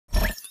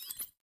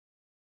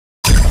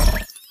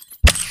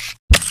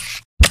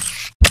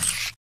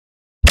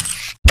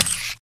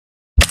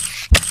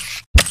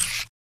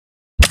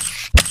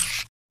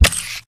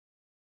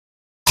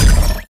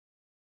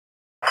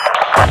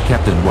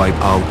Captain, wipe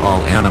out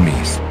all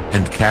enemies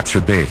and capture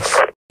base.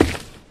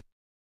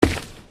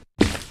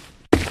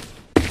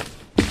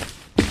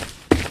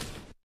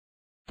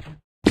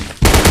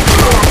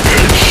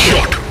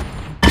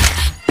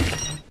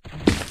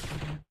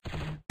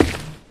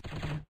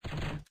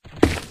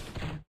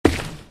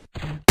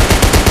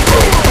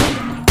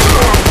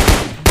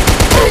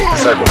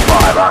 Cycle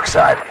 5,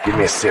 Oxide. Give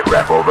me a sit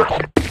rep, over.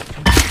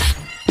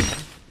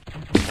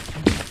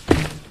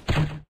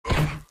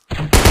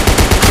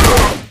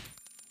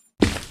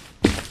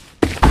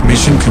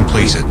 Mission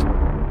completed.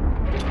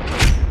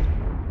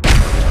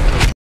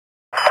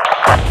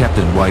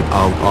 Captain, wipe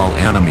out all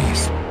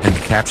enemies and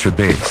capture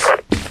base.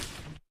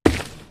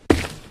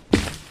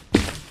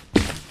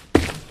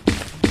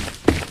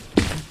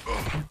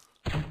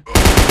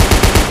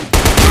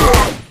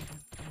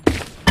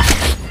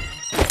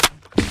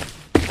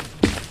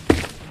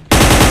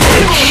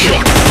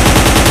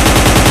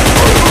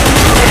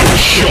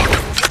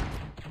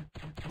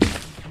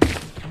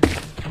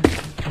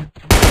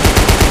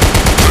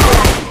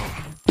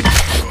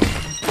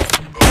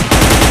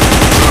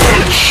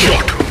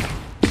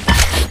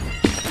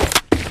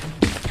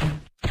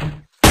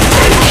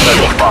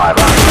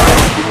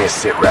 Give me a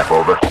sit rep,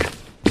 over.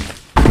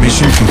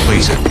 Mission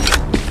completed.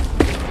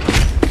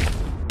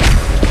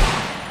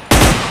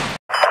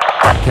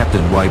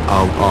 Captain, wipe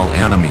out all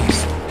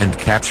enemies and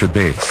capture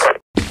base.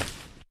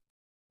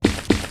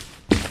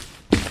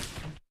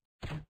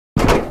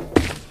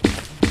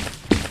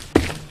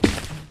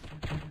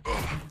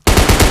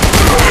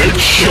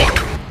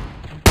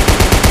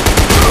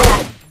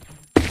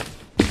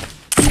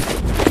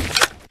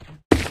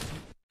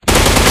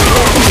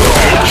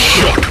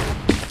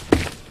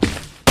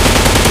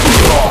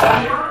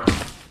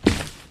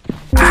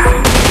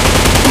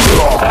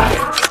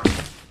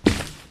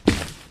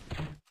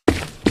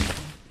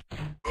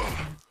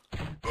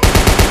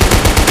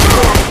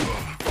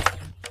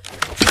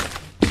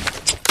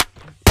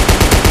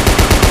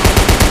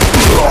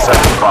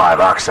 Cycle 5,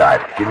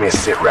 Oxide. Give me a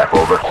sit rep,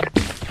 over.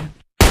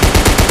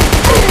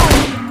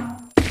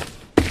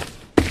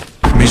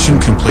 Mission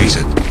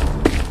completed.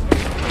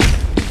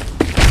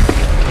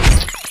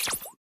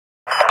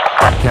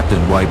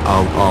 Captain, wipe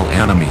out all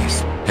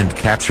enemies and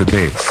capture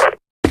base.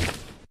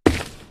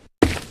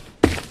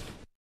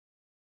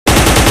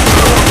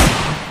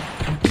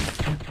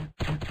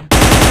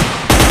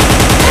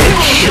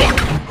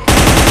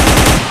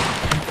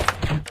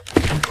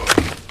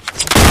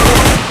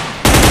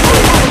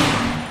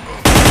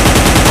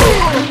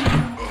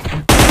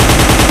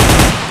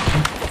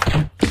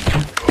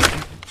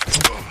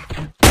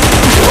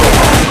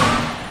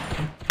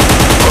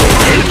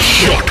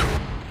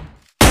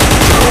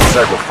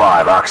 Cycle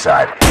 5,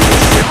 Oxide. Give me a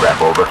sit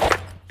rep, over.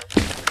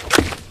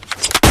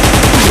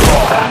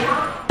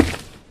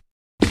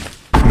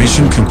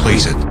 Mission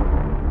completed.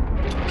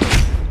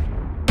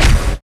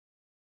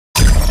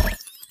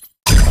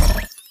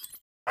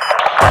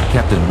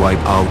 Captain, wipe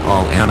out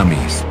all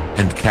enemies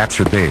and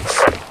capture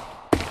base.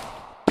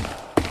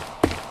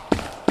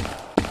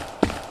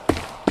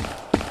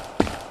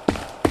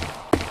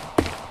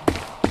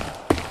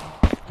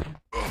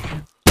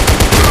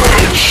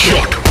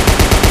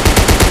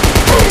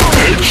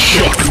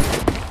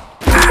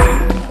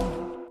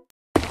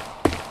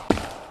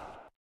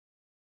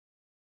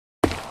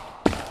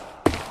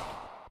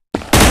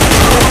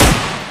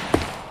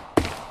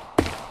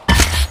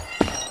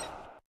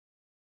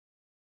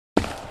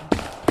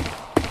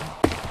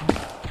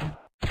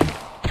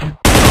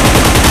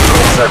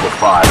 Cycle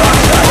 5,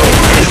 Oxide.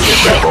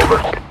 Sit rep, over.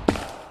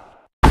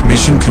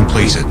 Mission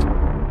completed.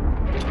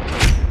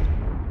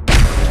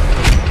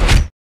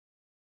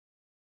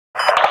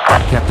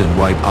 Captain,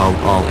 wipe out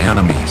all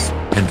enemies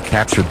and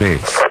capture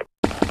base.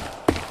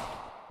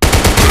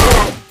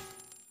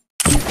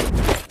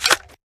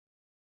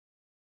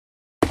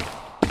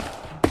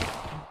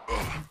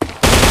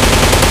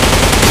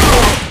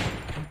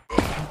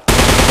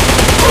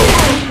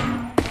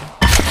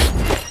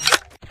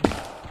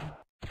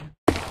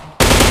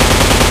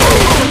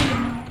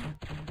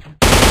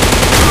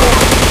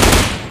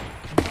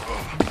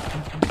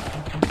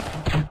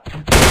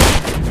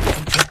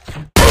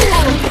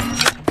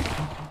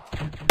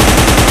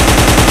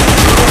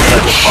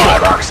 Cycle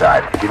 5,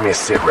 Oxide. Give me a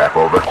sit rep,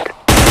 over.